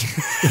happen.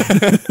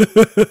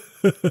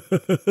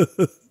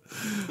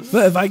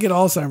 But if I get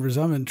Alzheimer's,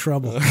 I'm in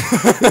trouble.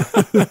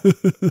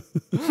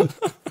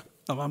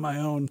 I'm on my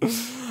own.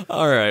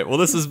 All right. Well,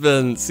 this has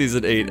been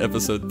Season 8,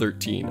 Episode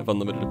 13 of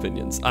Unlimited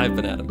Opinions. I've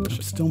been Adam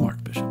Bishop. Still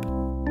Mark Bishop.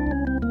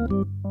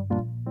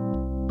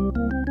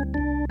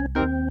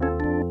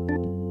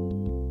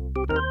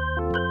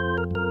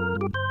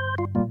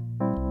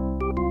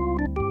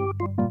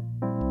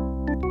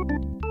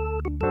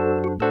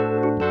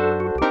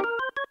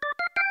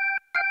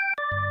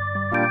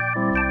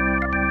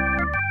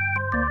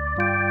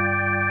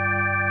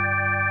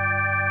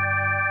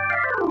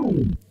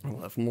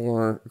 We'll have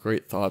more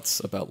great thoughts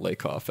about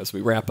Lakoff as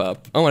we wrap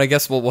up. Oh, and I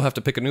guess we'll have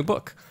to pick a new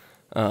book.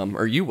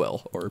 Or you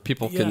will. Or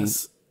people can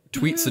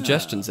tweet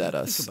suggestions at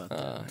us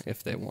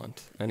if they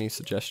want. Any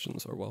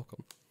suggestions are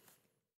welcome.